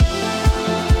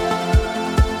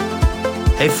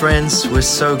Hey friends, we're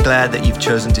so glad that you've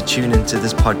chosen to tune into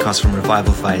this podcast from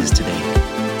Revival Fires today.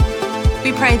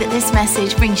 We pray that this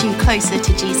message brings you closer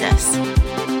to Jesus.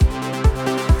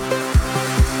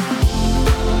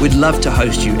 We'd love to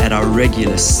host you at our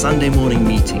regular Sunday morning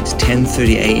meetings,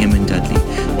 10:30 a.m. in Dudley.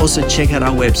 Also check out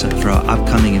our website for our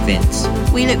upcoming events.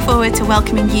 We look forward to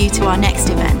welcoming you to our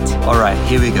next event. All right,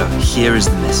 here we go. Here is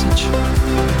the message.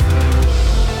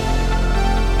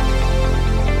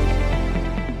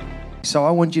 So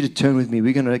I want you to turn with me.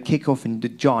 We're going to kick off into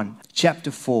John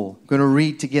chapter 4. We're going to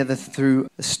read together through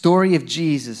the story of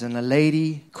Jesus and a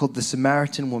lady called the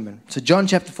Samaritan woman. So John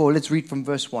chapter 4, let's read from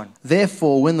verse 1.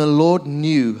 Therefore, when the Lord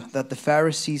knew that the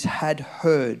Pharisees had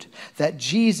heard that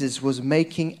Jesus was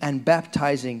making and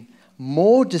baptizing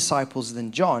more disciples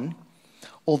than John,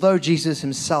 although Jesus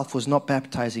himself was not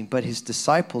baptizing, but his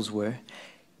disciples were,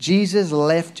 Jesus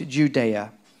left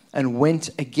Judea and went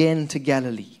again to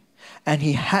Galilee. And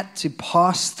he had to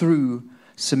pass through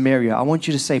Samaria. I want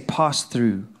you to say, pass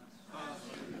through.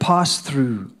 Pass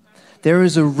through. There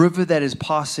is a river that is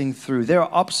passing through. There are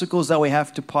obstacles that we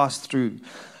have to pass through.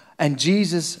 And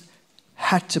Jesus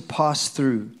had to pass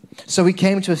through. So he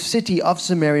came to a city of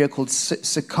Samaria called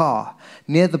Sychar,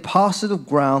 near the parcel of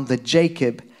ground that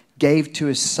Jacob gave to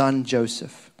his son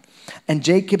Joseph. And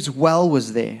Jacob's well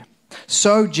was there.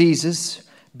 So Jesus,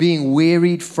 being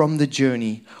wearied from the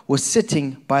journey, was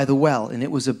sitting by the well, and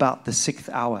it was about the 6th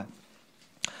hour.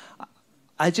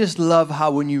 I just love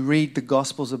how when you read the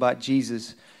Gospels about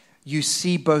Jesus, you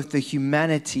see both the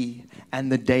humanity and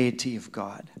the deity of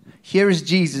God. Here is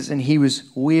Jesus, and he was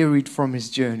wearied from his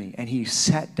journey, and he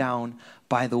sat down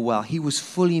by the well. He was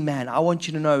fully man. I want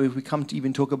you to know, if we come to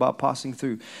even talk about passing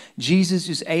through, Jesus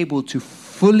is able to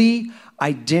fully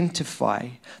identify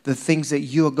the things that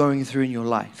you are going through in your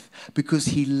life because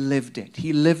he lived it.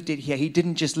 He lived it here. He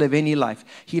didn't just live any life.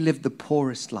 He lived the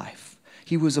poorest life.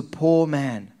 He was a poor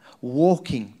man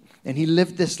walking, and he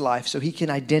lived this life so he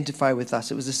can identify with us.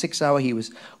 It was the 6th hour. He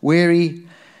was weary.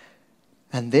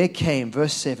 And there came,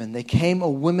 verse 7, there came a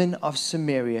woman of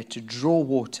Samaria to draw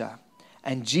water.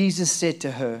 And Jesus said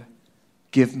to her,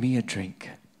 "Give me a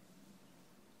drink."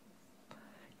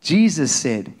 Jesus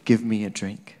said, "Give me a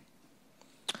drink."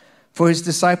 For his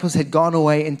disciples had gone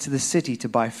away into the city to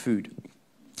buy food.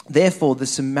 Therefore the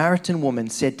Samaritan woman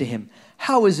said to him,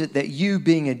 "How is it that you,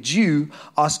 being a Jew,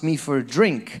 ask me for a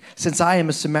drink, since I am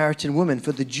a Samaritan woman?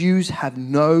 For the Jews have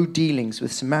no dealings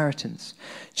with Samaritans."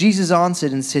 Jesus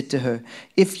answered and said to her,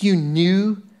 "If you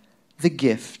knew the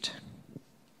gift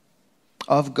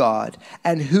of God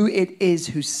and who it is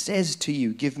who says to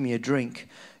you, 'Give me a drink,'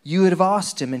 you would have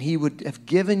asked him, and he would have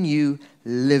given you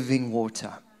living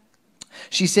water."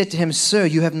 She said to him, "Sir,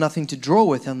 you have nothing to draw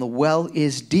with, and the well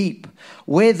is deep.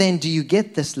 Where then do you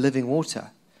get this living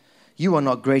water? You are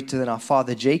not greater than our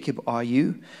father Jacob, are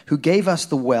you, who gave us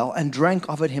the well and drank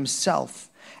of it himself,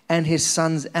 and his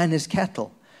sons and his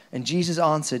cattle?" And Jesus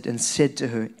answered and said to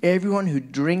her, "Everyone who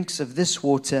drinks of this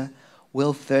water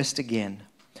will thirst again.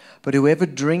 But whoever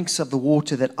drinks of the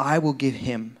water that I will give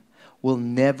him will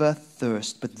never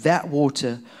thirst. But that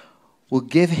water will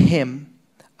give him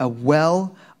a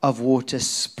well of water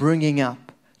springing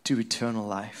up to eternal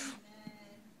life."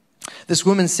 This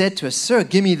woman said to us, "Sir,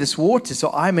 give me this water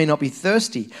so I may not be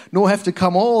thirsty, nor have to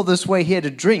come all this way here to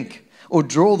drink or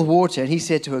draw the water." And he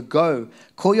said to her, "Go,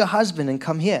 call your husband and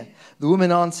come here." The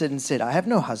woman answered and said, "I have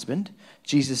no husband."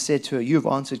 Jesus said to her, "You have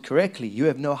answered correctly. You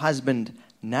have no husband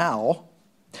now,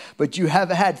 but you have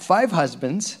had 5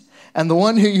 husbands, and the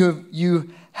one who you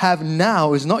have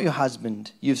now is not your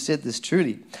husband. You have said this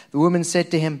truly." The woman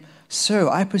said to him, "Sir,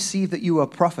 I perceive that you are a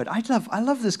prophet." I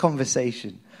love this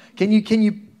conversation. Can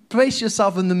you place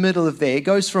yourself in the middle of there? It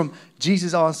goes from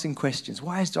Jesus asking questions.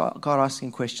 Why is God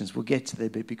asking questions? We'll get to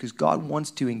that bit, because God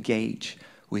wants to engage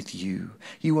with you.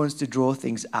 He wants to draw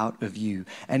things out of you.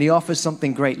 And he offers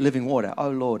something great, living water. Oh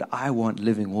Lord, I want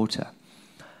living water.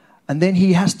 And then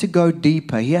he has to go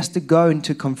deeper. He has to go and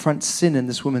to confront sin in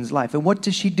this woman's life. And what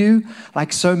does she do?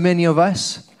 Like so many of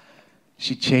us,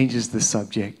 she changes the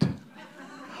subject.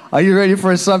 Are you ready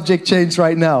for a subject change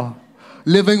right now?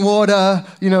 Living water,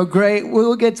 great.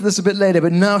 We'll get to this a bit later.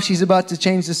 But now she's about to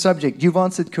change the subject. You've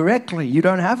answered correctly. You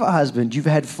don't have a husband. You've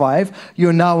had 5.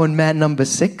 You're now on man number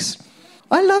 6.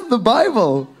 I love the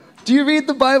Bible. Do you read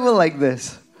the Bible like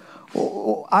this?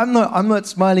 I'm not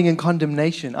smiling in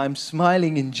condemnation. I'm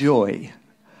smiling in joy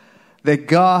that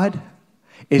God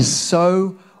is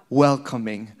so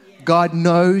welcoming. God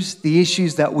knows the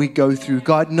issues that we go through.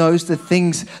 God knows the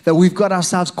things that we've got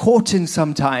ourselves caught in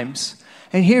sometimes.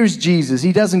 And here's Jesus.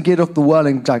 He doesn't get off the well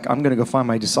and like, "I'm going to go find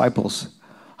my disciples."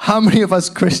 How many of us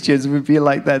Christians would be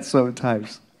like that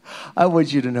sometimes? I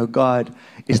want you to know God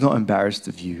is not embarrassed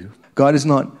of you. God is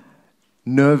not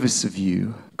nervous of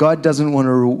you. God doesn't want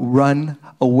to run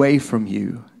away from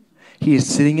you. He is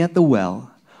sitting at the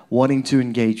well, wanting to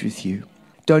engage with you.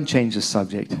 Don't change the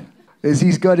subject. As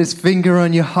He's got His finger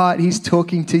on your heart, He's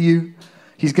talking to you.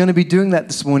 He's going to be doing that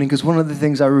this morning, because one of the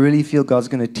things I really feel God's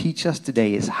going to teach us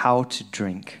today is how to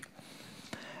drink.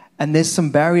 And there's some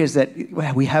barriers that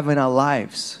we have in our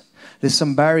lives. There's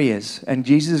some barriers, and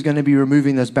Jesus is going to be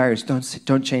removing those barriers.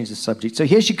 Don't change the subject. So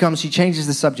here she comes. She changes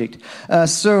the subject.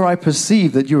 Sir, I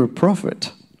perceive that you're a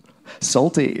prophet.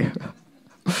 Salty.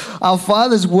 Our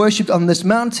fathers worshipped on this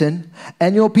mountain,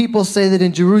 and your people say that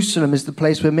in Jerusalem is the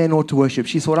place where men ought to worship.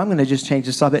 She thought, I'm going to just change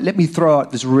the subject. Let me throw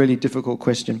out this really difficult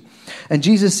question. And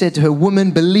Jesus said to her, Woman,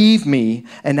 believe me,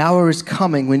 an hour is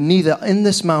coming when neither in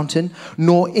this mountain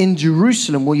nor in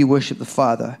Jerusalem will you worship the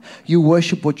Father. You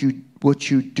worship what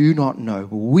you do not know.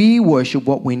 We worship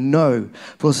what we know,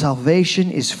 for salvation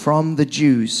is from the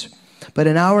Jews. But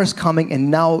an hour is coming, and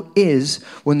now is,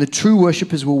 when the true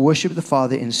worshippers will worship the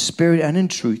Father in spirit and in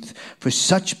truth. For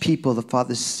such people the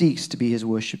Father seeks to be His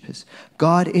worshippers.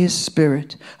 God is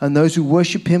spirit, and those who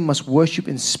worship Him must worship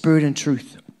in spirit and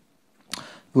truth.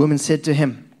 The woman said to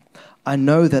Him, I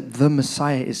know that the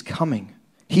Messiah is coming,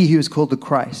 He who is called the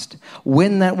Christ.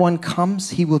 When that one comes,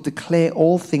 He will declare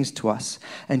all things to us.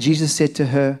 And Jesus said to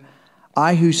her,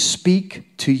 I who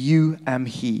speak to you am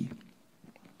He.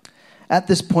 At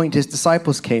this point, His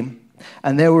disciples came,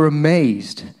 and they were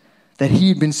amazed that He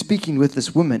had been speaking with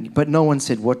this woman. But no one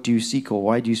said, What do you seek, or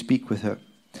why do you speak with her?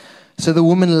 So the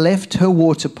woman left her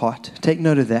water pot. Take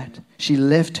note of that. She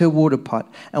left her water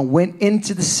pot and went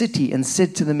into the city and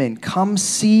said to the men, Come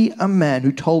see a man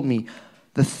who told me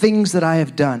the things that I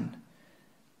have done.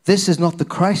 This is not the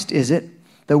Christ, is it?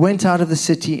 They went out of the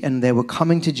city, and they were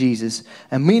coming to Jesus.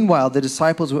 And meanwhile, the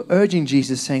disciples were urging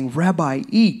Jesus, saying, Rabbi,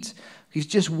 eat. He's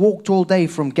just walked all day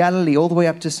from Galilee all the way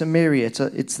up to Samaria.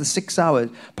 It's the 6 hours,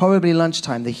 probably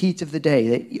lunchtime, the heat of the day.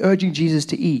 They're urging Jesus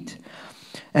to eat.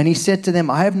 And He said to them,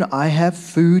 I have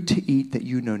food to eat that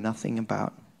you know nothing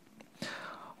about.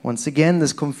 Once again,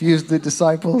 this confused the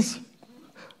disciples.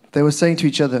 They were saying to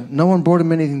each other, no one brought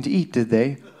Him anything to eat, did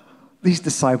they? These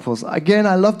disciples. Again,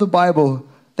 I love the Bible.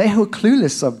 They were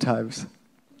clueless sometimes,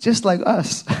 just like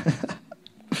us.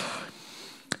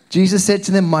 Jesus said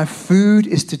to them, My food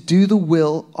is to do the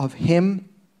will of Him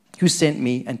who sent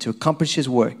me and to accomplish His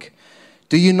work.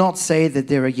 Do you not say that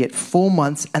there are yet 4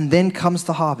 months, and then comes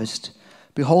the harvest?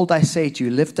 Behold, I say to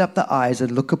you, lift up the eyes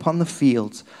and look upon the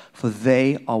fields, for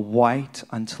they are white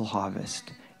until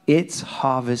harvest. It's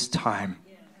harvest time.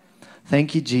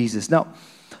 Thank you, Jesus. Now,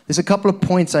 there's a couple of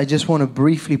points I just want to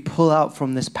briefly pull out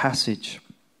from this passage.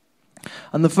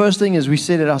 And the first thing is, we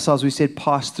said it ourselves, we said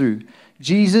pass through.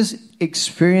 Jesus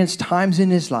experienced times in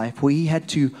His life where He had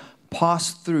to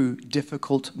pass through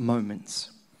difficult moments.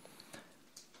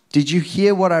 Did you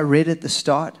hear what I read at the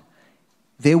start?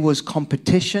 There was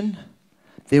competition,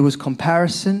 there was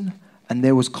comparison, and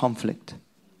there was conflict.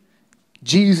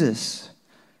 Jesus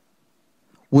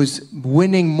was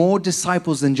winning more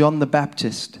disciples than John the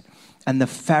Baptist, and the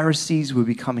Pharisees were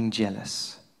becoming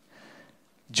jealous.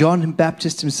 John the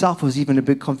Baptist himself was even a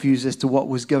bit confused as to what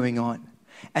was going on.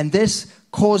 And this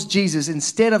caused Jesus,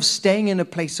 instead of staying in a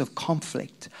place of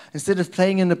conflict, instead of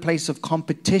staying in a place of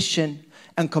competition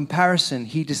and comparison,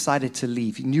 He decided to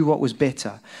leave. He knew what was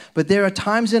better. But there are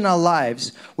times in our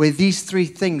lives where these three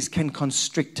things can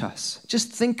constrict us.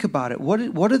 Just think about it.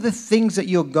 What are the things that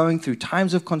you're going through?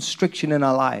 Times of constriction in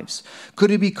our lives.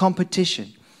 Could it be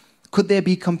competition? Could there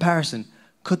be comparison?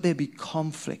 Could there be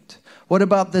conflict? What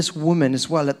about this woman as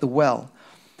well at the well?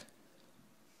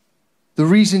 The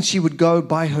reason she would go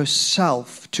by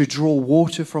herself to draw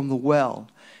water from the well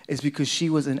is because she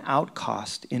was an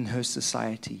outcast in her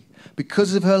society.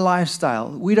 Because of her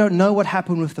lifestyle, we don't know what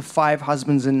happened with the 5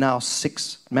 husbands and now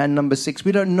man number 6.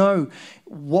 We don't know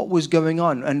what was going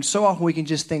on. And so often we can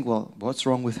just think, well, what's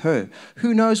wrong with her?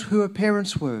 Who knows who her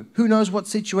parents were? Who knows what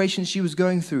situation she was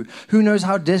going through? Who knows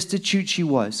how destitute she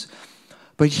was?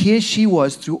 But here she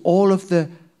was, through all of the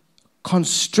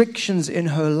constrictions in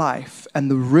her life, and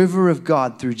the river of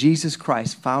God through Jesus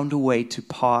Christ found a way to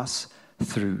pass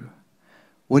through.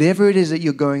 Whatever it is that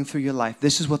you're going through your life,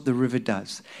 this is what the river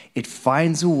does. It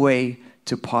finds a way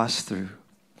to pass through.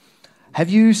 Have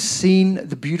you seen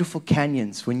the beautiful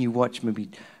canyons when you watch maybe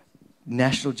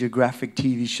National Geographic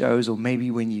TV shows, or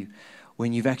maybe when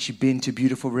you've actually been to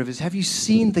beautiful rivers? Have you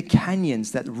seen the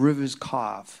canyons that rivers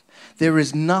carve? There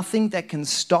is nothing that can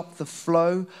stop the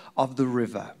flow of the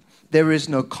river. There is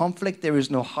no conflict. There is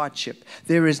no hardship.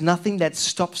 There is nothing that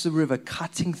stops the river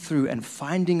cutting through and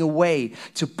finding a way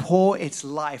to pour its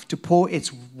life, to pour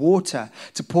its water,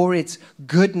 to pour its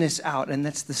goodness out. And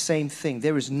that's the same thing.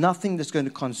 There is nothing that's going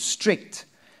to constrict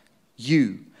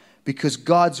you, because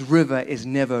God's river is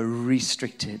never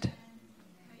restricted.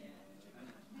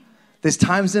 There's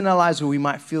times in our lives where we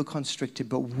might feel constricted,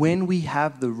 but when we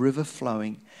have the river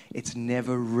flowing, it's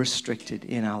never restricted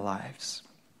in our lives.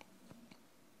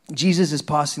 Jesus is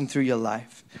passing through your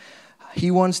life. He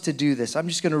wants to do this. I'm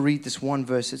just going to read this one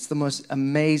verse. It's the most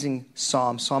amazing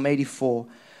psalm, Psalm 84.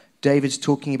 David's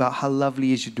talking about how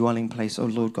lovely is your dwelling place, O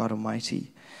Lord God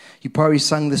Almighty. You probably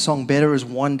sung the song, better is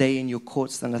one day in your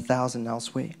courts than 1,000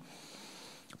 elsewhere.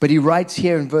 But he writes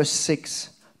here in verse 6,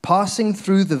 passing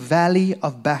through the valley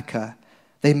of Baca,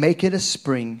 they make it a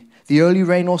spring. The early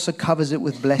rain also covers it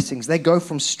with blessings. They go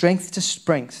from strength to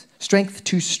strength, strength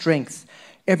to strength.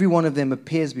 Every one of them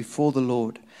appears before the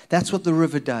Lord. That's what the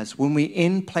river does. When we're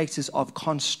in places of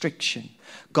constriction,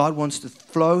 God wants to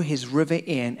flow his river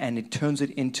in, and it turns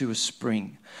it into a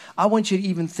spring. I want you to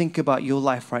even think about your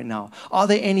life right now. Are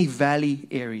there any valley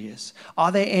areas?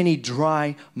 Are there any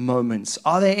dry moments?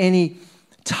 Are there any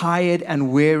tired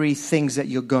and weary things that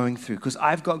you're going through? Because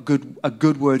I've got a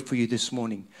good word for you this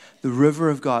morning. The river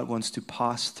of God wants to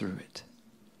pass through it.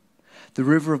 The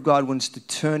river of God wants to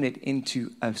turn it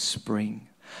into a spring.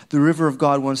 The river of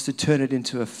God wants to turn it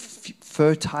into a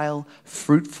fertile,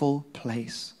 fruitful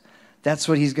place. That's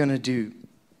what he's going to do.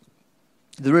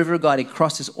 The river of God, it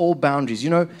crosses all boundaries. You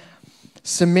know,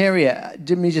 Samaria,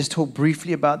 didn't we just talk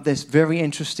briefly about this very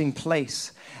interesting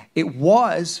place? It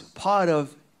was part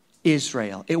of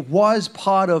Israel. It was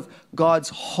part of God's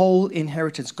whole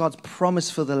inheritance, God's promise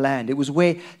for the land. It was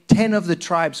where 10 of the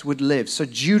tribes would live. So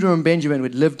Judah and Benjamin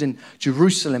had lived in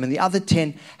Jerusalem, and the other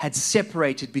 10 had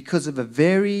separated because of a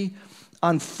very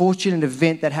unfortunate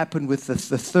event that happened with the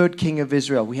third king of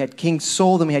Israel. We had King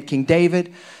Saul, then we had King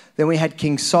David, then we had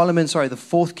King Solomon, the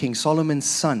fourth king, Solomon's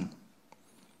son.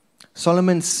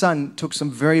 Solomon's son took some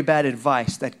very bad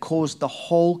advice that caused the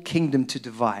whole kingdom to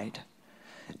divide.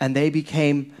 And they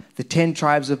became the 10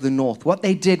 tribes of the north. What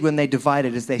they did when they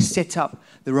divided is they set up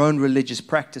their own religious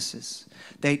practices.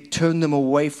 They turned them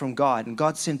away from God. And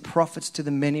God sent prophets to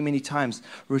them many, many times.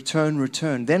 Return,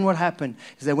 return. Then what happened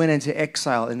is they went into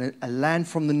exile in a land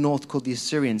from the north called the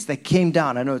Assyrians. They came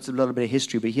down. I know it's a little bit of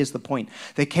history, but here's the point.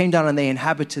 They came down and they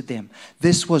inhabited them.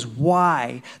 This was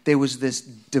why there was this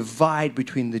divide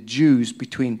between the Jews,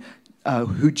 between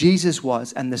who Jesus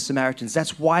was and the Samaritans.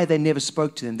 That's why they never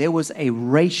spoke to them. There was a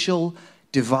racial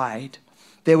divide.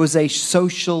 There was a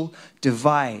social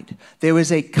divide. There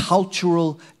was a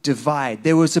cultural divide.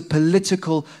 There was a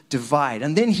political divide.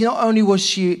 And then not only was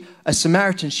she a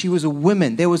Samaritan, she was a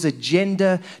woman. There was a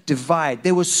gender divide.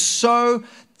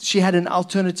 She had an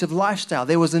alternative lifestyle.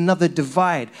 There was another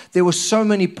divide. There were so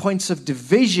many points of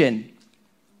division.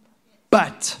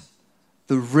 But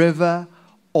the river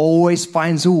always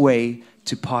finds a way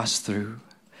to pass through.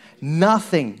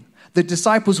 Nothing. The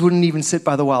disciples wouldn't even sit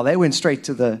by the well. They went straight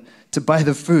to buy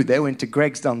the food. They went to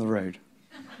Greg's down the road.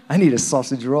 I need a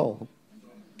sausage roll.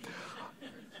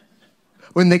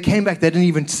 When they came back, they didn't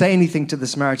even say anything to the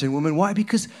Samaritan woman. Why?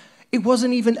 Because it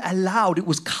wasn't even allowed. It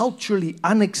was culturally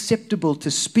unacceptable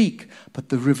to speak, but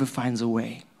the river finds a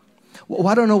way. Well,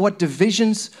 I don't know what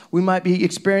divisions we might be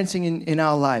experiencing in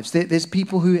our lives. There's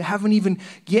people who haven't even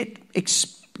yet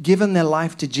given their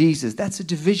life to Jesus. That's a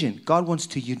division. God wants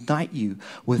to unite you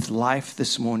with life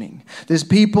this morning. There's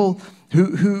people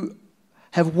who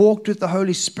have walked with the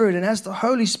Holy Spirit, and as the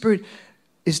Holy Spirit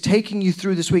is taking you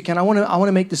through this week, and I want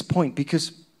to make this point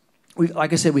because,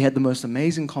 like I said, we had the most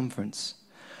amazing conference.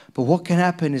 But what can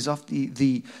happen is after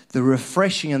the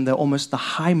refreshing and almost the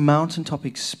high mountaintop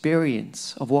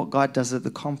experience of what God does at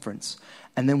the conference,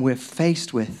 and then we're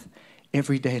faced with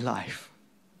everyday life.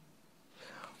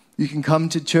 You can come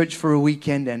to church for a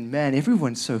weekend and man,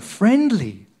 everyone's so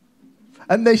friendly.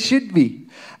 And they should be.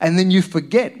 And then you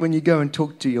forget when you go and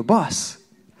talk to your boss.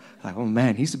 Like, oh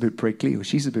man, he's a bit prickly or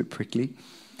she's a bit prickly.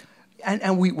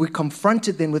 And we're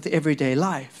confronted then with everyday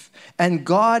life. And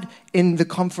God, in the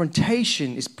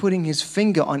confrontation, is putting his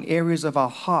finger on areas of our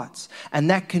hearts. And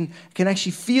that can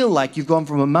actually feel like you've gone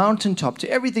from a mountaintop to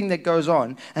everything that goes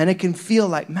on. And it can feel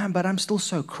like, man, but I'm still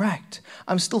so cracked.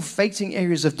 I'm still facing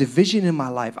areas of division in my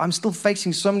life. I'm still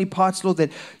facing so many parts, Lord,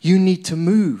 that you need to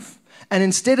move. And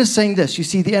instead of saying this, you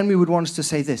see, the enemy would want us to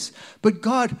say this. But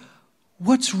God,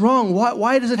 what's wrong?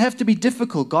 Why does it have to be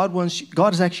difficult? God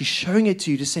is actually showing it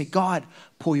to you to say, God,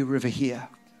 pour your river here.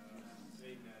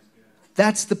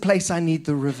 That's the place I need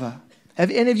the river.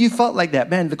 Have any of you felt like that?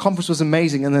 Man, the conference was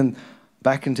amazing, and then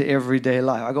back into everyday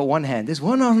life. I got one hand. There's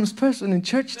one honest person in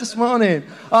church this morning.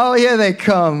 Oh, here they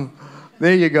come.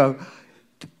 There you go.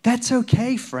 That's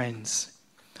okay, friends.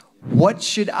 What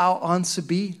should our answer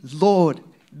be? Lord,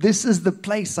 this is the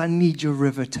place I need your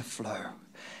river to flow.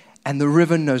 And the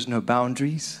river knows no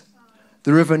boundaries.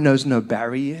 The river knows no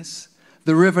barriers.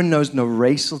 The river knows no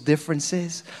racial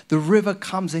differences. The river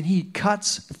comes and he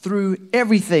cuts through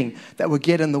everything that would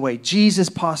get in the way. Jesus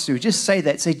passed through. Just say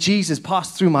that. Say, Jesus,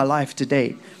 pass through my life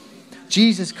today.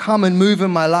 Jesus, come and move in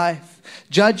my life.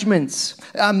 Judgments.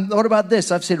 What about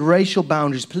this? I've said racial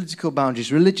boundaries, political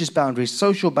boundaries, religious boundaries,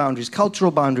 social boundaries,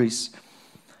 cultural boundaries,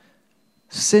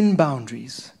 sin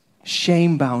boundaries,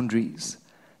 shame boundaries.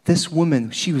 This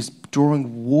woman, she was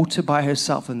drawing water by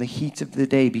herself in the heat of the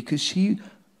day because she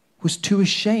was too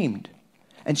ashamed.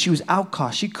 And she was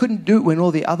outcast. She couldn't do it when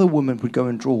all the other women would go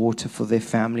and draw water for their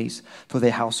families, for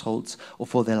their households, or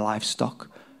for their livestock.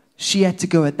 She had to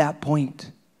go at that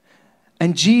point.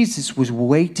 And Jesus was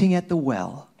waiting at the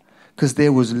well because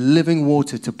there was living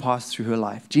water to pass through her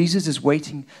life. Jesus is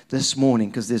waiting this morning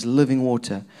because there's living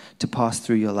water to pass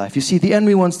through your life. You see, the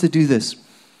enemy wants to do this.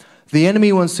 The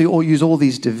enemy wants to use all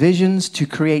these divisions to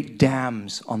create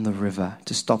dams on the river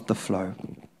to stop the flow.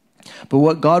 But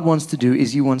what God wants to do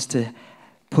is he wants to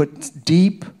put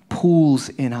deep pools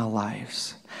in our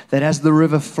lives, that as the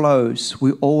river flows,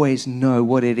 we always know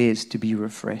what it is to be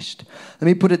refreshed. Let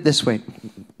me put it this way.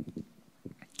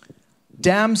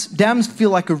 Dams feel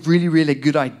like a really, really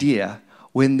good idea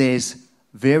when there's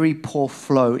very poor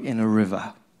flow in a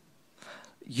river.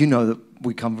 You know that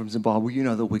we come from Zimbabwe. You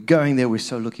know that we're going there. We're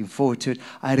so looking forward to it.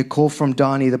 I had a call from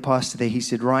Donnie, the pastor there. He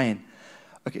said, Ryan,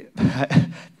 okay,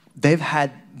 they've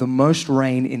had the most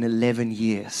rain in 11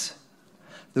 years.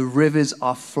 The rivers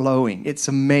are flowing. It's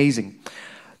amazing.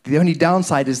 The only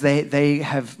downside is they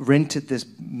have rented this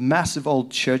massive old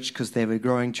church because they were a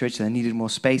growing church and they needed more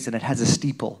space, and it has a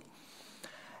steeple.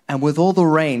 And with all the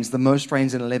rains, the most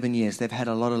rains in 11 years, they've had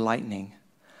a lot of lightning.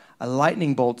 A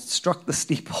lightning bolt struck the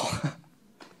steeple.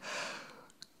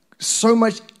 So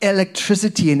much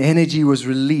electricity and energy was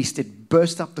released. It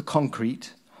burst up the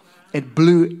concrete. It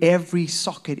blew every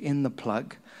socket in the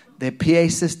plug. Their PA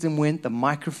system went, the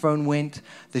microphone went,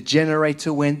 the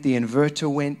generator went, the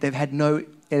inverter went. They've had no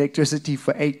electricity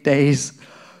for 8 days.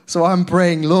 So I'm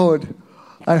praying, Lord,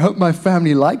 I hope my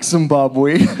family likes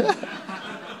Zimbabwe.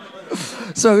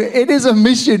 So it is a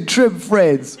mission trip,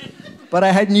 friends. But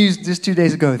I had news just 2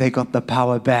 days ago. They got the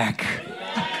power back.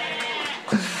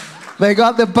 They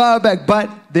got the power back. But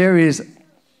there is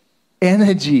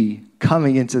energy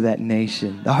coming into that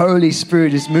nation. The Holy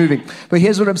Spirit is moving. But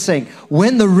here's what I'm saying.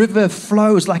 When the river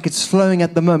flows like it's flowing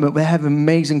at the moment, we have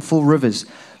amazing full rivers.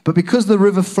 But because the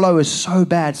river flow is so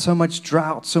bad, so much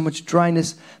drought, so much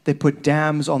dryness, they put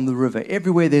dams on the river.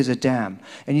 Everywhere there's a dam.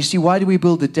 And you see, why do we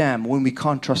build a dam when we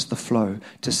can't trust the flow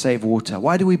to save water?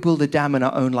 Why do we build a dam in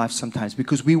our own life sometimes?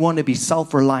 Because we want to be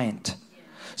self-reliant.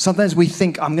 Sometimes we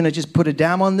think, I'm going to just put a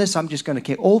dam on this. I'm just going to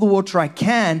get all the water I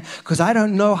can because I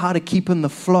don't know how to keep in the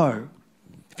flow.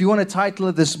 If you want a title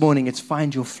of this morning, it's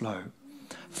Find Your Flow.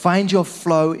 Find your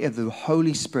flow in the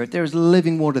Holy Spirit. There is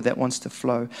living water that wants to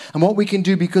flow. And what we can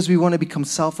do because we want to become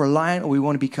self-reliant or we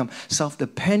want to become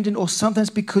self-dependent or sometimes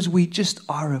because we just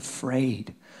are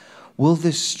afraid. Will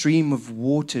this stream of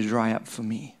water dry up for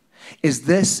me? Is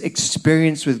this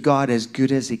experience with God as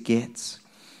good as it gets?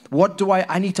 What do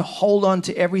I need to hold on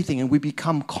to everything, and we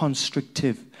become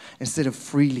constrictive instead of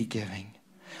freely giving.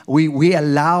 We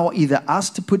allow either us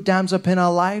to put dams up in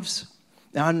our lives.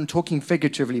 Now, I'm talking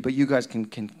figuratively, but you guys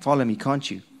can follow me, can't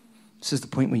you? This is the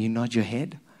point when you nod your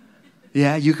head.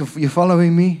 Yeah, you're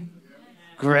following me?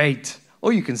 Great.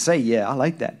 Or you can say, yeah, I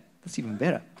like that. That's even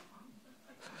better.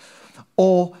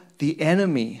 Or the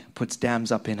enemy puts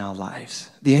dams up in our lives.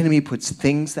 The enemy puts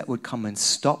things that would come and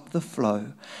stop the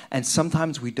flow. And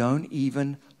sometimes we don't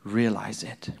even realize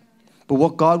it. But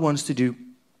what God wants to do,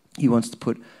 he wants to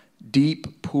put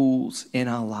deep pools in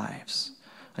our lives.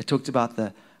 I talked about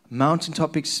the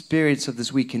mountaintop experience of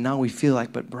this week, and now we feel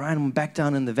like, but Brian, I'm back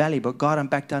down in the valley. But God, I'm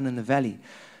back down in the valley.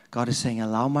 God is saying,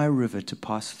 allow my river to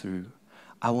pass through.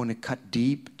 I want to cut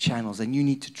deep channels, and you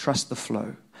need to trust the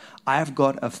flow. I've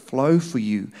got a flow for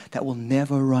you that will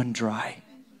never run dry.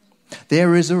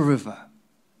 There is a river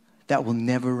that will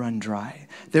never run dry.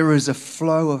 There is a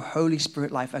flow of Holy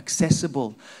Spirit life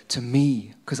accessible to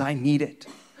me because I need it.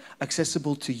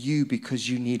 Accessible to you because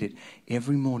you need it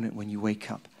every morning when you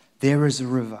wake up. There is a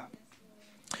river.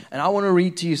 And I want to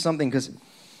read to you something because,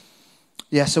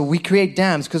 so we create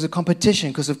dams because of competition,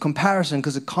 because of comparison,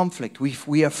 because of conflict.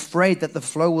 We are afraid that the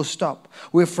flow will stop.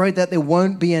 We're afraid that there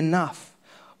won't be enough.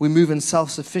 We move in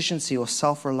self-sufficiency or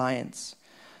self-reliance.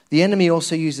 The enemy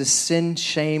also uses sin,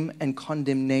 shame, and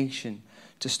condemnation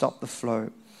to stop the flow.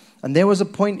 And there was a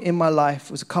point in my life,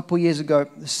 it was a couple years ago,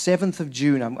 the 7th of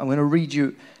June. I'm going to read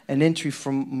you an entry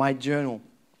from my journal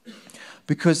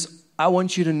because I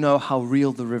want you to know how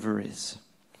real the river is.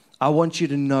 I want you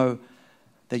to know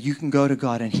that you can go to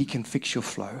God and He can fix your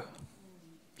flow.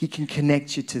 He can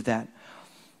connect you to that.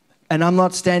 And I'm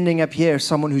not standing up here as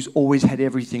someone who's always had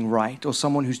everything right or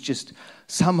someone who's just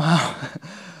somehow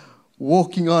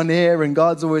walking on air and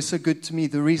God's always so good to me.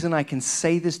 The reason I can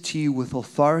say this to you with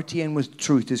authority and with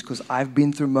truth is because I've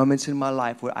been through moments in my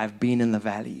life where I've been in the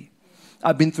valley.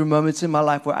 I've been through moments in my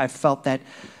life where I felt that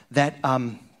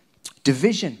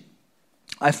division.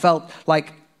 I felt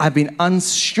like I've been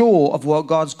unsure of what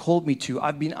God's called me to.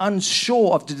 I've been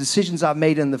unsure of the decisions I've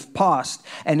made in the past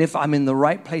and if I'm in the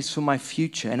right place for my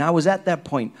future. And I was at that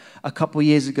point a couple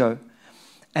years ago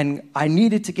and I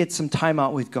needed to get some time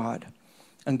out with God.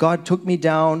 And God took me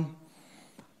down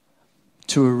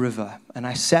to a river. And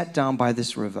I sat down by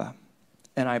this river.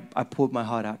 And I poured my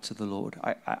heart out to the Lord.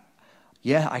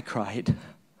 I cried.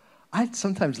 I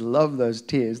sometimes love those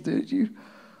tears, don't you?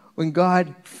 When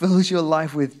God fills your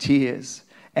life with tears.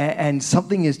 And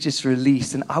something is just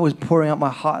released. And I was pouring out my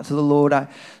heart to the Lord.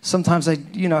 Sometimes I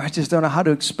just don't know how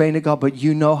to explain to God. But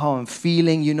you know how I'm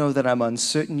feeling. You know that I'm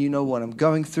uncertain. You know what I'm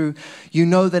going through. You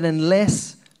know that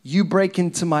unless you break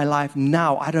into my life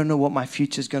now, I don't know what my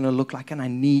future is going to look like, and I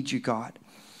need you, God.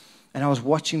 And I was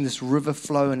watching this river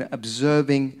flow and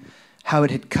observing how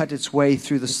it had cut its way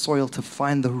through the soil to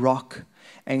find the rock.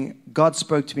 And God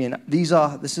spoke to me, and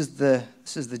this is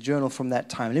the journal from that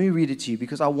time. Let me read it to you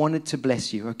because I wanted to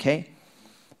bless you, okay?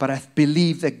 But I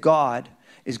believe that God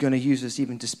is going to use this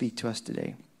even to speak to us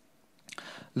today.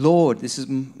 Lord, this is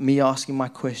me asking my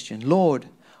question. Lord,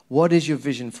 what is your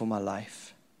vision for my life?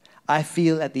 I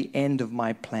feel at the end of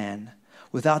my plan,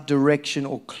 without direction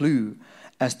or clue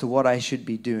as to what I should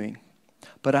be doing.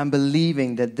 But I'm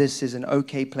believing that this is an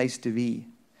okay place to be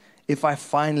if I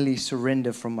finally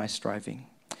surrender from my striving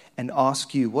and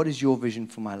ask you, what is your vision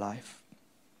for my life?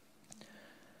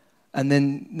 And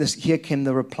then here came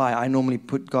the reply. I normally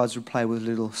put God's reply with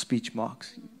little speech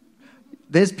marks.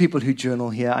 There's people who journal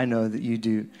here. I know that you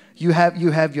do. You have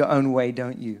your own way,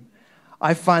 don't you?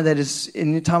 I find that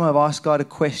any time I've asked God a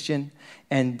question,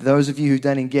 and those of you who've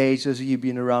done Engage, those of you who've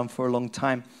been around for a long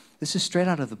time, this is straight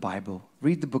out of the Bible.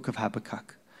 Read the book of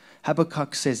Habakkuk.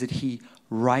 Habakkuk says that he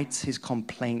writes his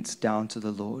complaints down to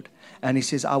the Lord. And he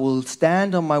says, I will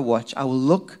stand on my watch. I will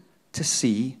look to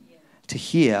see, to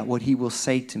hear what He will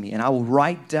say to me. And I will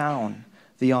write down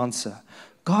the answer.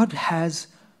 God has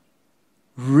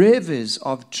rivers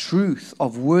of truth,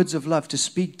 of words of love to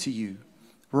speak to you.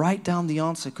 Write down the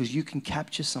answer because you can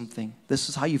capture something. This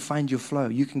is how you find your flow.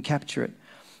 You can capture it.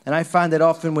 And I find that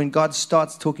often when God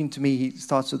starts talking to me, He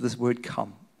starts with this word,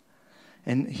 come.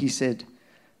 And He said,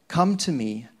 come to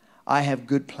me. I have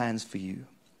good plans for you.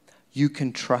 You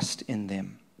can trust in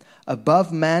them.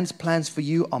 Above man's plans for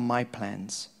you are my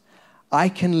plans. I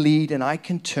can lead and I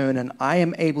can turn and I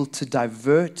am able to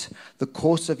divert the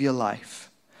course of your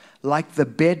life. Like the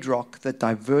bedrock that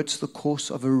diverts the course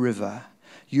of a river,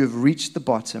 you have reached the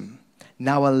bottom.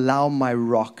 Now allow my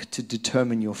rock to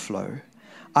determine your flow.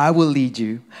 I will lead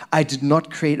you. I did not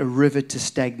create a river to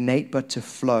stagnate, but to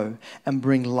flow and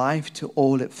bring life to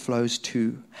all it flows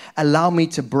to. Allow me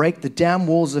to break the dam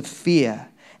walls of fear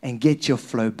and get your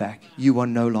flow back. You are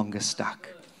no longer stuck.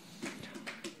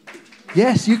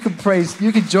 Yes, you can praise.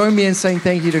 You can join me in saying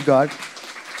thank you to God.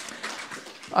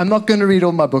 I'm not going to read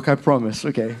all my book, I promise.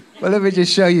 Okay. But let me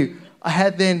just show you. I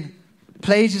had then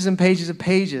pages and pages and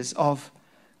pages of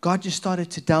God just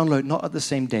started to download, not at the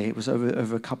same day. It was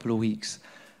over a couple of weeks.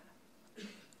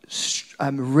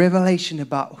 Revelation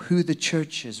about who the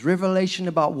church is, revelation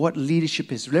about what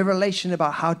leadership is, revelation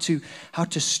about how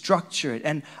to structure it.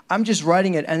 And I'm just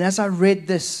writing it. And as I read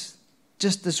this,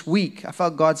 just this week, I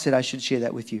felt God said I should share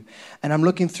that with you. And I'm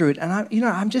looking through it. And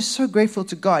I'm just so grateful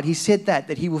to God. He said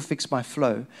that He will fix my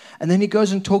flow. And then He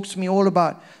goes and talks to me all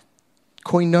about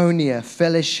koinonia,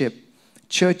 fellowship,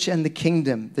 church and the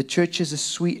kingdom. The church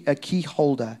is a key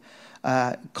holder.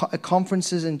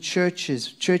 Conferences and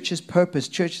church's purpose,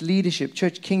 church leadership,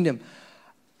 church kingdom.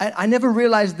 I never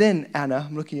realized then, Anna,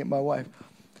 I'm looking at my wife,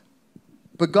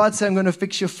 but God said, I'm going to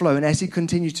fix your flow. And as He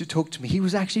continued to talk to me, He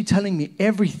was actually telling me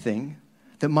everything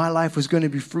that my life was going to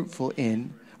be fruitful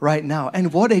in right now.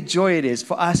 And what a joy it is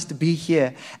for us to be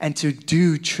here and to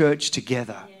do church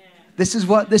together. Yeah. This is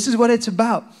what it's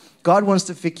about. God wants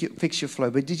to fix your flow.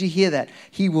 But did you hear that?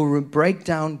 He will break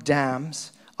down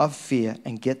dams of fear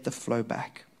and get the flow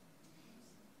back.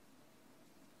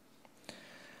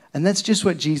 And that's just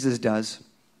what Jesus does.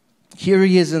 Here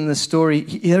he is in the story.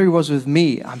 Here he was with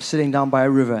me. I'm sitting down by a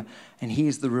river, and he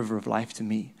is the river of life to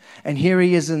me. And here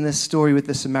he is in this story with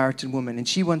the Samaritan woman, and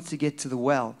she wants to get to the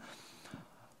well.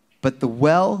 But the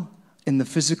well in the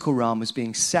physical realm is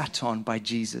being sat on by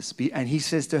Jesus. And he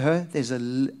says to her, there's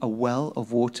a well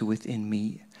of water within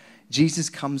me. Jesus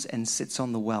comes and sits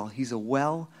on the well. He's a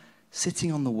well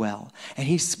sitting on the well. And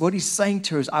what he's saying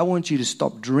to her is, I want you to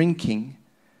stop drinking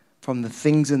from the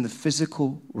things in the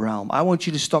physical realm. I want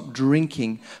you to stop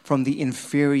drinking from the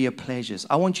inferior pleasures.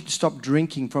 I want you to stop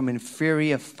drinking from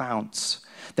inferior founts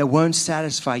that won't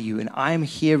satisfy you. And I'm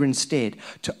here instead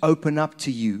to open up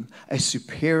to you a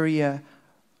superior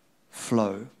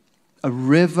flow, a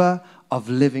river of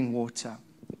living water.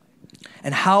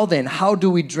 And how then? How do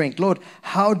we drink? Lord,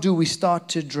 how do we start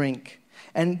to drink?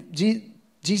 And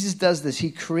Jesus does this.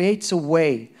 He creates a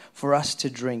way for us to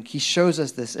drink. He shows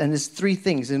us this. And there's three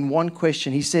things in one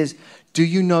question. He says, do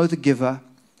you know the giver?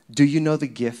 Do you know the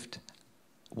gift?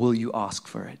 Will you ask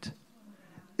for it?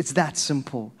 It's that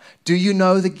simple. Do you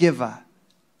know the giver?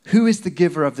 Who is the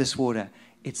giver of this water?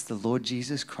 It's the Lord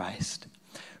Jesus Christ,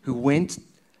 who went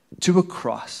to a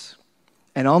cross.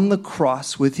 And on the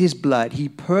cross, with his blood, he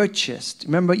purchased.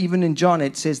 Remember, even in John,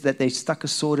 it says that they stuck a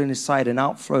sword in his side and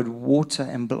outflowed water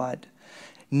and blood.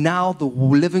 Now the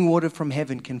living water from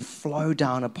heaven can flow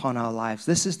down upon our lives.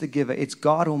 This is the giver. It's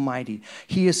God Almighty.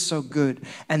 He is so good.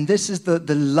 And this is the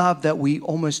love that we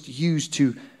almost use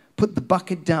to put the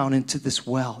bucket down into this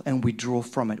well and we draw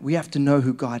from it. We have to know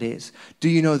who God is. Do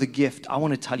you know the gift? I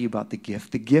want to tell you about the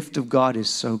gift. The gift of God is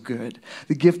so good.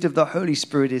 The gift of the Holy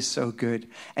Spirit is so good.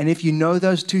 And if you know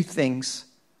those two things,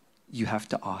 you have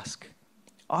to ask.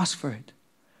 Ask for it.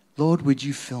 Lord, would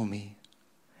you fill me?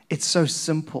 It's so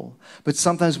simple, but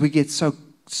sometimes we get so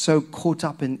caught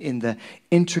up in the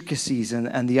intricacies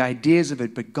and the ideas of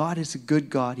it. But God is a good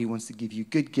God. He wants to give you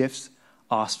good gifts.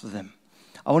 Ask for them.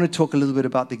 I want to talk a little bit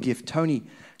about the gift. Tony,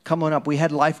 come on up. We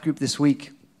had life group this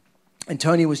week, and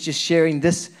Tony was just sharing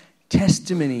this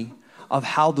testimony of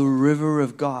how the river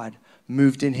of God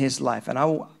moved in his life. And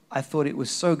I thought it was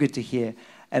so good to hear,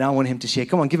 and I want him to share.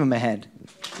 Come on, give him a hand.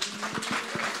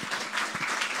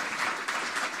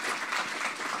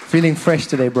 Feeling fresh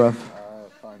today, bruv.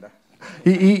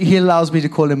 He allows me to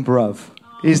call him bruv.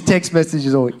 His text message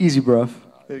is always easy, bruv.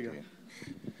 There you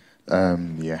go.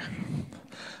 Yeah.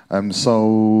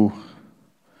 So,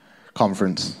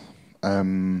 conference.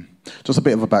 Just a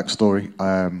bit of a backstory.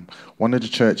 One of the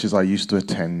churches I used to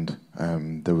attend,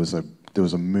 there was a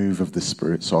move of the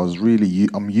Spirit. So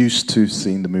I'm used to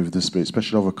seeing the move of the Spirit,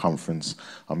 especially over conference.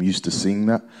 I'm used to seeing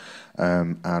that.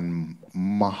 And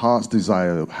my heart's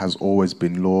desire has always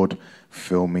been, Lord,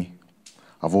 fill me.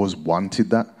 I've always wanted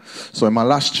that. So in my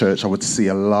last church, I would see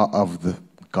a lot of the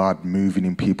God moving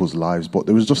in people's lives, but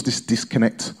there was just this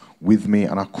disconnect with me,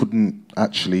 and I couldn't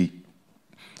actually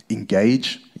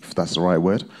engage, if that's the right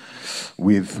word,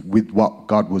 with what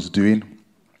God was doing.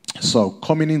 So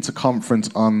coming into conference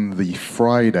on the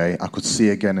Friday, I could see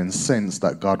again and sense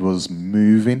that God was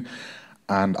moving.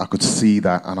 And I could see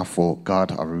that, and I thought,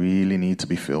 God, I really need to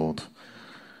be filled.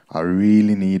 I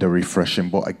really need a refreshing.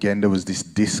 But again, there was this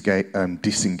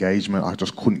disengagement. I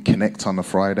just couldn't connect on the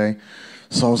Friday.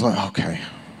 So I was like, okay,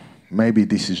 maybe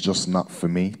this is just not for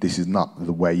me. This is not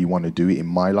the way you want to do it in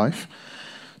my life.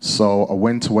 So I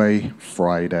went away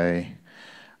Friday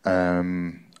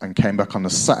and came back on the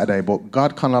Saturday. But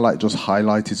God kind of like just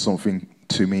highlighted something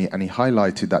to me, and he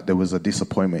highlighted that there was a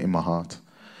disappointment in my heart.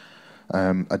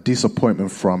 A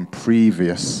disappointment from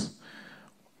previous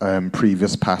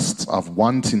pasts of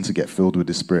wanting to get filled with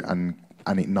the Spirit and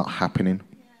it not happening.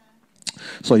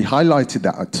 So he highlighted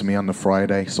that to me on the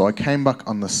Friday. So I came back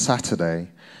on the Saturday,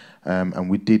 and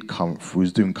we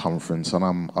was doing conference, and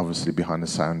I'm obviously behind the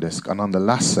sound desk. And on the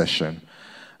last session,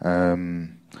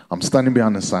 I'm standing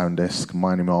behind the sound desk,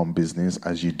 minding my own business,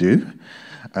 as you do.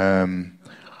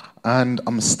 And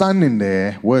I'm standing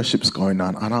there, worship's going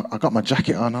on, and I got my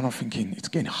jacket on, and I'm thinking, it's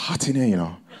getting hot in here, you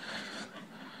know.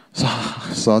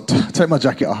 So I take my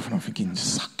jacket off, and I'm thinking,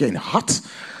 it's getting hot.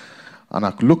 And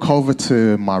I look over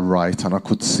to my right, and I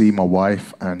could see my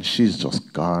wife, and she's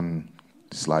just gone.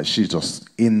 It's like she's just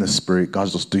in the Spirit.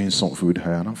 God's just doing something with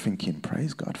her. And I'm thinking,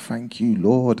 praise God, thank you,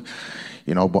 Lord.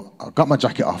 You know, but I got my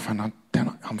jacket off, and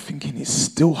then I'm thinking, it's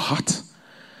still hot.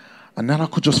 And then I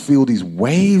could just feel these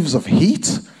waves of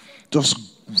heat just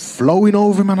flowing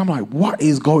over him, and I'm like, what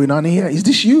is going on here? Is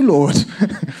this you, Lord?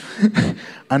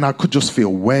 And I could just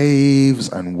feel waves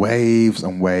and waves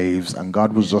and waves, and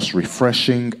God was just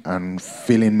refreshing and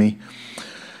filling me.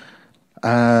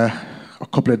 A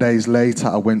couple of days later,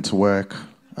 I went to work,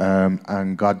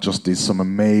 And God just did some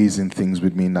amazing things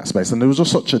with me in that space. And there was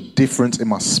just such a difference in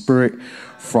my spirit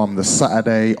from the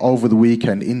Saturday over the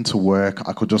weekend into work.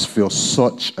 I could just feel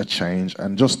such a change.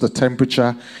 And just the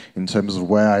temperature in terms of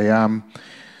where I am,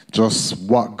 just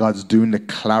what God's doing, the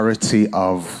clarity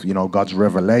of, God's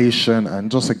revelation.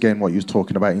 And just again, what you were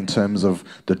talking about in terms of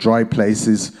the dry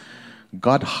places.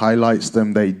 God highlights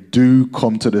them. They do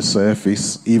come to the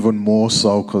surface even more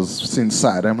so, because since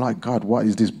Saturday, I'm like, God, what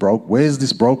is this where's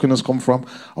this brokenness come from?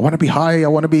 I want to be high. I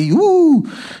want to be, woo.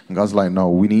 And God's like, no,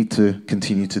 we need to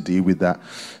continue to deal with that.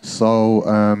 So,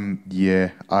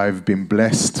 I've been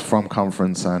blessed from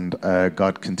conference, and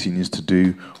God continues to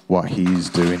do what he's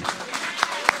doing.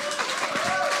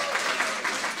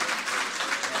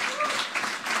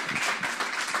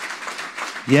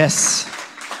 Yes.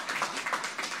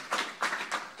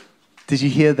 Did you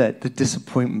hear that? The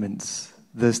disappointments,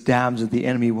 those dams that the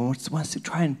enemy wants to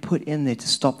try and put in there to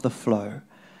stop the flow.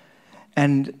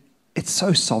 And it's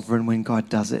so sovereign when God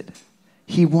does it.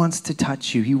 He wants to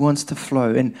touch you. He wants to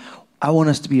flow. And I want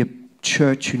us to be a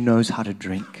church who knows how to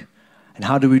drink. And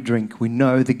how do we drink? We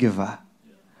know the giver.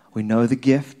 We know the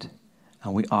gift,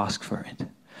 and we ask for it.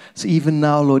 So even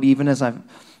now, Lord, even as I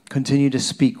continue to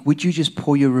speak, would you just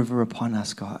pour your river upon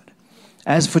us, God?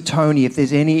 As for Tony, if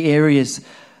there's any areas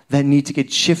that need to get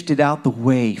shifted out the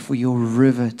way for your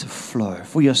river to flow,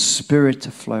 for your spirit to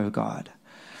flow, God.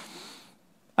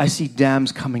 I see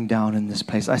dams coming down in this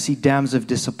place. I see dams of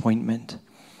disappointment.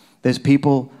 There's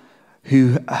people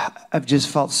who have just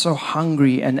felt so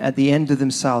hungry and at the end of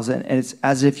themselves, and it's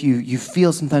as if you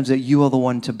feel sometimes that you are the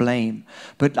one to blame.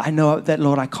 But I know that,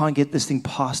 Lord, I can't get this thing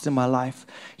passed in my life.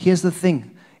 Here's the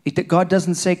thing. God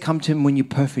doesn't say, come to him when you're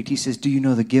perfect. He says, do you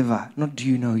know the giver? Not do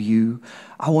you know you?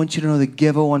 I want you to know the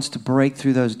giver wants to break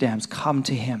through those dams. Come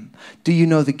to him. Do you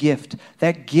know the gift?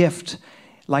 That gift,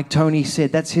 like Tony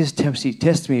said, that's his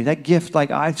testimony. That gift, like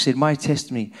I've said, my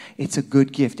testimony, it's a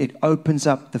good gift. It opens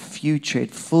up the future. It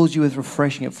fills you with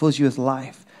refreshing. It fills you with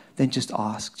life. Then just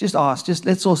ask. Just ask.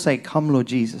 Let's all say, come, Lord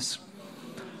Jesus.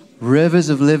 Rivers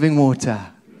of living water,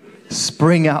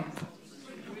 spring up.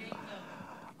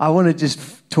 I want to just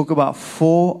talk about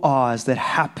 4 R's that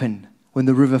happen when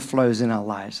the river flows in our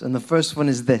lives. And the first one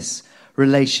is this,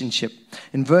 relationship.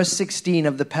 In verse 16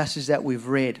 of the passage that we've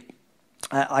read,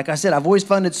 like I said, I've always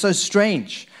found it so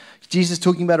strange. Jesus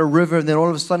talking about a river, and then all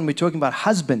of a sudden we're talking about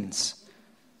husbands.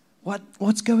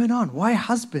 What's going on? Why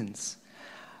husbands?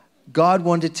 God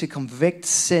wanted to convict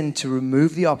sin to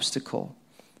remove the obstacle,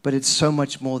 but it's so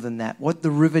much more than that. What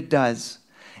the river does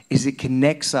is it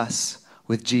connects us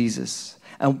with Jesus.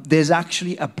 And there's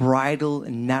actually a bridal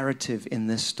narrative in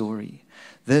this story.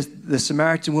 The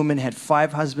Samaritan woman had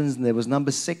 5 husbands, and there was number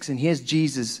 6. And here's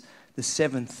Jesus, the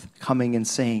 7th, coming and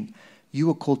saying, you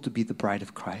are called to be the bride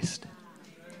of Christ.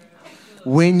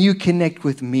 When you connect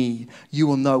with me, you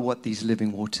will know what these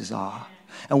living waters are.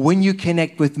 And when you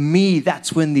connect with me,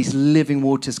 that's when these living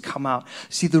waters come out.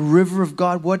 See, the river of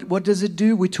God, what does it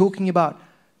do? We're talking about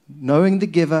knowing the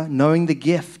giver, knowing the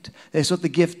gift. That's what the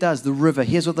gift does, the river.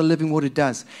 Here's what the living water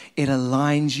does. It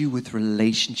aligns you with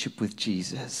relationship with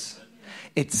Jesus.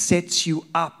 It sets you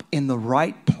up in the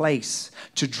right place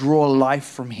to draw life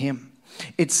from him.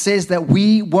 It says that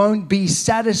we won't be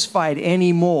satisfied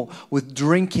anymore with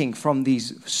drinking from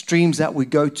these streams that we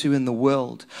go to in the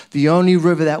world. The only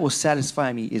river that will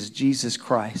satisfy me is Jesus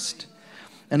Christ.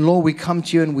 And Lord, we come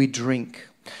to you and we drink.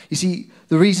 You see,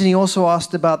 the reason he also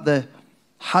asked about the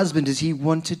husband is he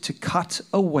wanted to cut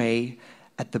away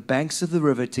at the banks of the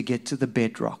river to get to the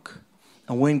bedrock.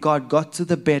 And when God got to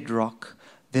the bedrock,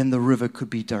 then the river could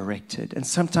be directed. And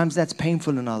sometimes that's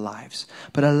painful in our lives,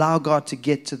 but allow God to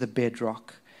get to the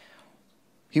bedrock.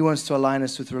 He wants to align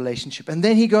us with relationship. And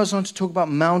then he goes on to talk about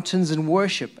mountains and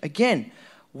worship. Again,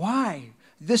 why?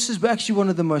 This is actually one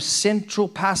of the most central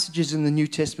passages in the New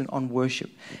Testament on worship.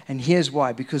 And here's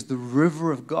why. Because the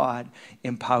river of God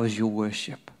empowers your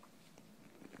worship.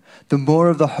 The more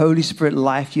of the Holy Spirit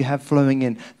life you have flowing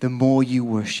in, the more you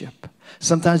worship.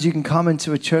 Sometimes you can come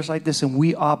into a church like this and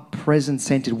we are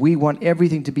present-centered. We want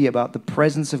everything to be about the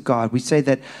presence of God. We say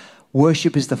that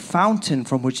worship is the fountain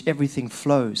from which everything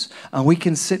flows. And we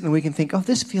can sit and we can think, oh,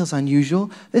 this feels unusual.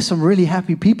 There's some really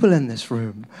happy people in this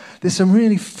room. There's some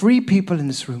really free people in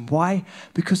this room. Why?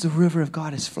 Because the river of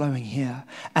God is flowing here.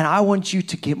 And I want you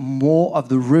to get more of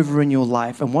the river in your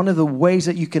life. And one of the ways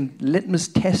that you can litmus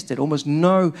test it, almost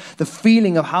know the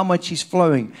feeling of how much he's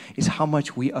flowing, is how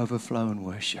much we overflow in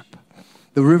worship.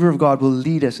 The river of God will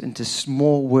lead us into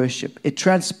small worship. It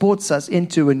transports us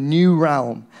into a new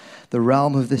realm, the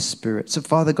realm of the Spirit. So,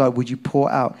 Father God, would you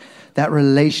pour out that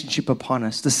relationship upon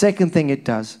us? The second thing it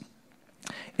does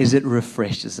is it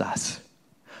refreshes us.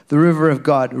 The river of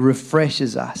God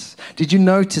refreshes us. Did you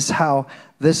notice how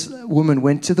this woman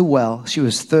went to the well? She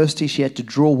was thirsty. She had to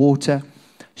draw water.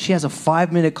 She has a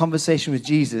 5-minute conversation with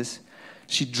Jesus.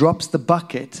 She drops the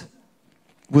bucket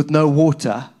with no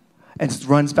water and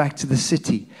runs back to the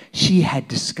city. She had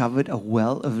discovered a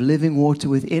well of living water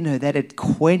within her that had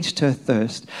quenched her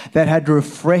thirst, that had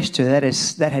refreshed her, that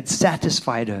had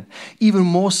satisfied her. Even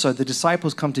more so, the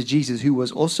disciples come to Jesus, who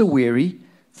was also weary,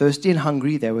 thirsty and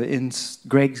hungry. They were in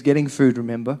Greg's getting food,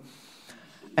 remember?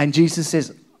 And Jesus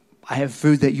says, I have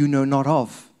food that you know not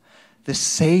of. The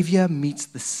Savior meets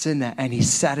the sinner and he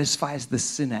satisfies the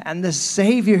sinner. And the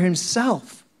Savior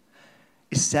himself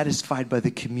is satisfied by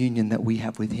the communion that we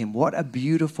have with him. What a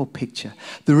beautiful picture.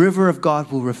 The river of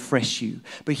God will refresh you.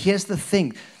 But here's the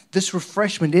thing. This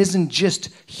refreshment isn't just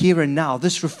here and now.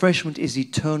 This refreshment is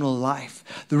eternal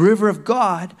life. The river of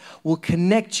God will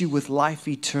connect you with life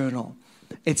eternal.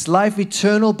 It's life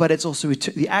eternal, but it's also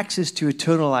the access to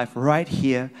eternal life right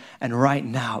here and right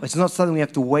now. It's not something we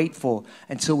have to wait for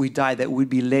until we die that we'd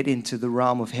be led into the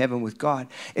realm of heaven with God.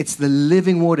 It's the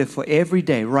living water for every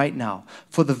day right now,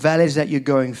 for the valleys that you're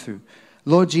going through.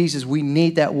 Lord Jesus, we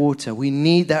need that water. We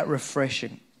need that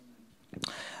refreshing.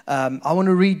 I want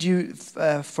to read you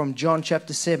from John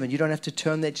chapter 7. You don't have to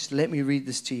turn there. Just let me read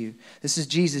this to you. This is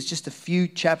Jesus just a few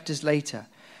chapters later.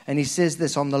 And he says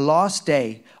this, on the last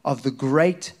day of the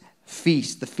great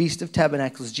feast, the Feast of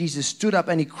Tabernacles, Jesus stood up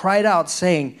and he cried out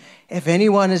saying, if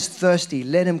anyone is thirsty,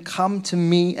 let him come to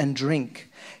me and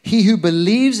drink. He who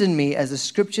believes in me, as the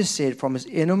scripture said, from his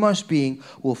innermost being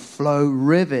will flow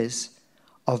rivers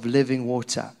of living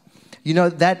water. You know,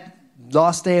 that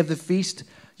last day of the feast,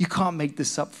 you can't make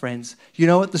this up, friends. You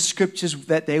know what the scriptures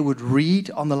that they would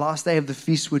read on the last day of the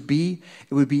feast would be?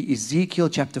 It would be Ezekiel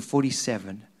chapter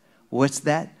 47. What's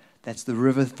that? That's the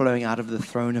river flowing out of the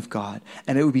throne of God.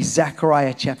 And it would be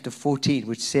Zechariah chapter 14,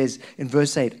 which says in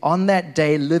verse 8, on that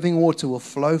day, living water will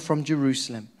flow from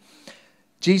Jerusalem.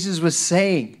 Jesus was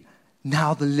saying,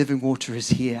 now the living water is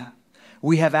here.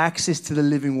 We have access to the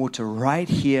living water right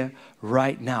here,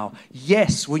 right now.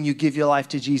 Yes, when you give your life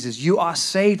to Jesus, you are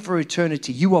saved for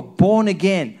eternity. You are born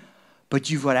again, but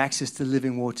you've got access to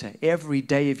living water every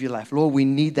day of your life. Lord, we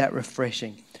need that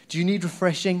refreshing. Do you need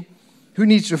refreshing? Who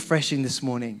needs refreshing this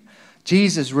morning?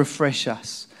 Jesus, refresh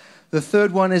us. The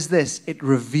third one is this. It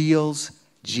reveals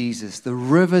Jesus. The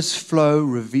river's flow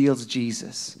reveals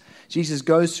Jesus. Jesus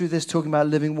goes through this talking about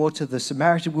living water. The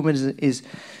Samaritan woman is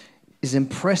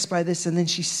impressed by this. And then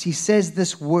he says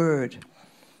this word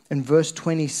in verse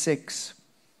 26.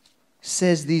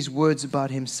 Says these words about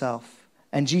himself.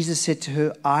 And Jesus said to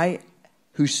her, I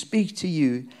who speak to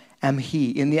you am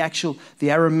he. In the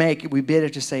Aramaic, it would be better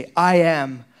to say, I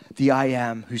am the I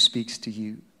am who speaks to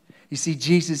you. You see,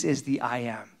 Jesus is the I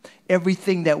am.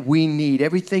 Everything that we need,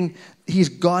 everything, he's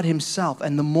God himself.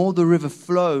 And the more the river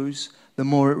flows, the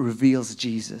more it reveals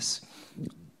Jesus.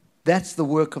 That's the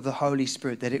work of the Holy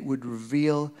Spirit, that it would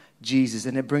reveal Jesus.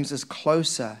 And it brings us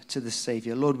closer to the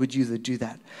Savior. Lord, would you do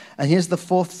that? And here's the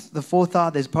fourth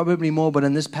R. There's probably more, but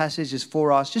in this passage there's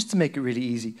 4 R's, just to make it really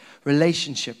easy.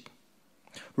 Relationship,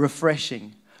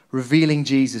 refreshing, revealing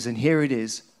Jesus. And here it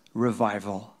is,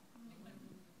 revival.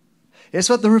 That's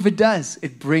what the river does.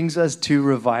 It brings us to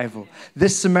revival.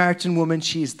 This Samaritan woman,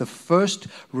 she is the first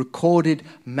recorded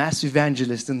mass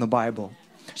evangelist in the Bible.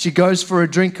 She goes for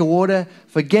a drink of water,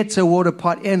 forgets her water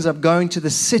pot, ends up going to the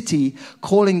city,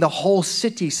 calling the whole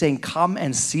city, saying, come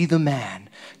and see the man.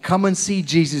 Come and see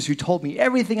Jesus who told me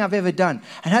everything I've ever done.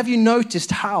 And have you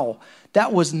noticed how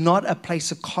that was not a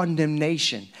place of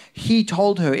condemnation? He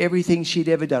told her everything she'd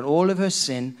ever done, all of her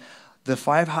sin, the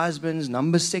 5 husbands,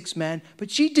 number 6 man,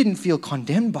 but she didn't feel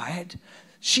condemned by it.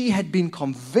 She had been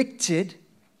convicted,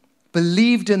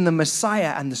 believed in the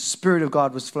Messiah, and the Spirit of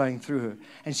God was flowing through her.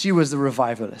 And she was the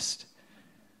revivalist.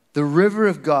 The river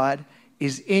of God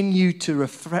is in you to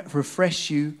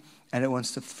refresh you, and it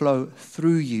wants to flow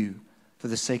through you for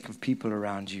the sake of people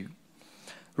around you.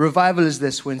 Revival is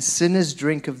this: when sinners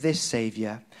drink of their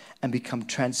Savior and become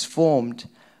transformed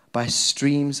by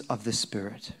streams of the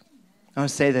Spirit. I want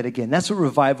to say that again. That's what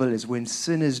revival is, when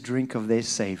sinners drink of their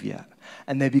Savior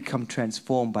and they become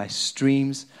transformed by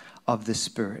streams of the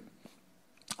Spirit.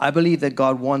 I believe that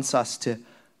God wants us to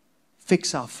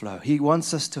fix our flow. He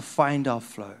wants us to find our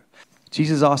flow.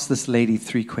 Jesus asked this lady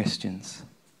 3 questions.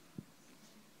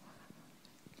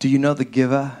 Do you know the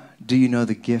giver? Do you know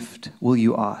the gift? Will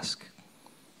you ask?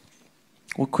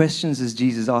 What questions is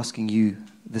Jesus asking you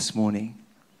this morning?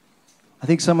 I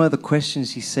think some of the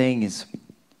questions he's saying is,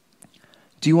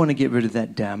 do you want to get rid of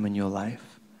that dam in your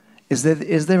life? Is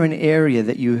there an area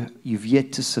that you've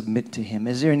yet to submit to him?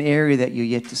 Is there an area that you're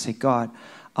yet to say, God,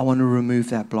 I want to remove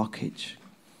that blockage.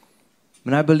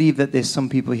 And I believe that there's some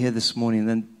people here this morning,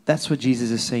 and that's what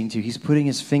Jesus is saying to you. He's putting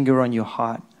his finger on your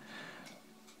heart.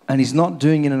 And he's not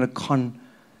doing it in a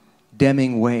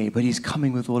condemning way, but he's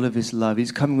coming with all of his love.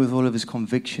 He's coming with all of his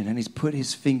conviction. And he's put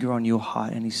his finger on your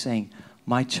heart and he's saying,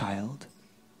 my child,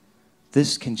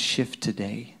 this can shift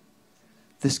today.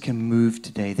 This can move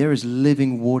today. There is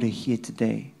living water here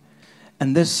today.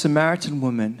 And this Samaritan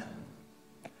woman,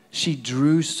 she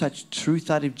drew such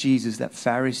truth out of Jesus that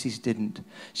Pharisees didn't.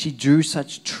 She drew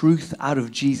such truth out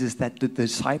of Jesus that the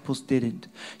disciples didn't.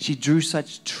 She drew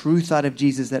such truth out of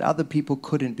Jesus that other people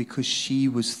couldn't because she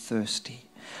was thirsty.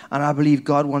 And I believe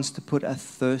God wants to put a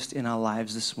thirst in our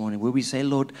lives this morning where we say,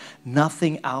 Lord,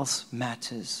 nothing else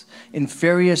matters.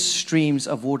 Inferior streams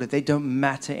of water, they don't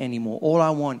matter anymore. All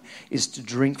I want is to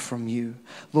drink from you.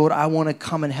 Lord, I want to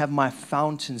come and have my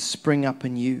fountain spring up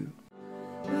in you.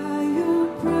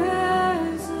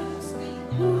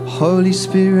 Holy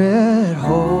Spirit,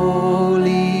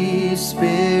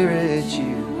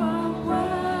 you.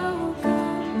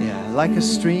 Yeah, like a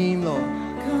stream, Lord,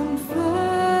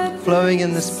 flowing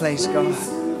in this place, God.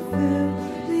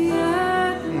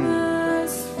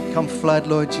 Come flood,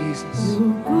 Lord Jesus.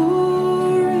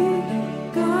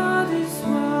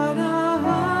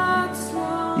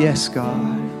 Yes,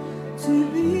 God.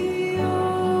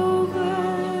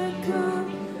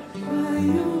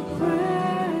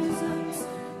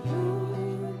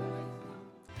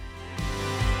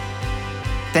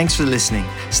 Thanks for listening.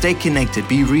 Stay connected,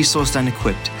 be resourced and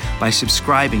equipped by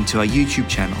subscribing to our YouTube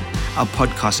channel, our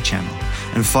podcast channel,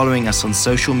 and following us on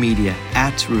social media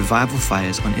at Revival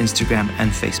Fires on Instagram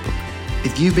and Facebook.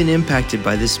 If you've been impacted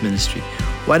by this ministry,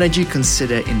 why don't you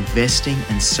consider investing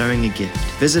and sowing a gift?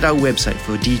 Visit our website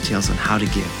for details on how to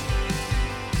give.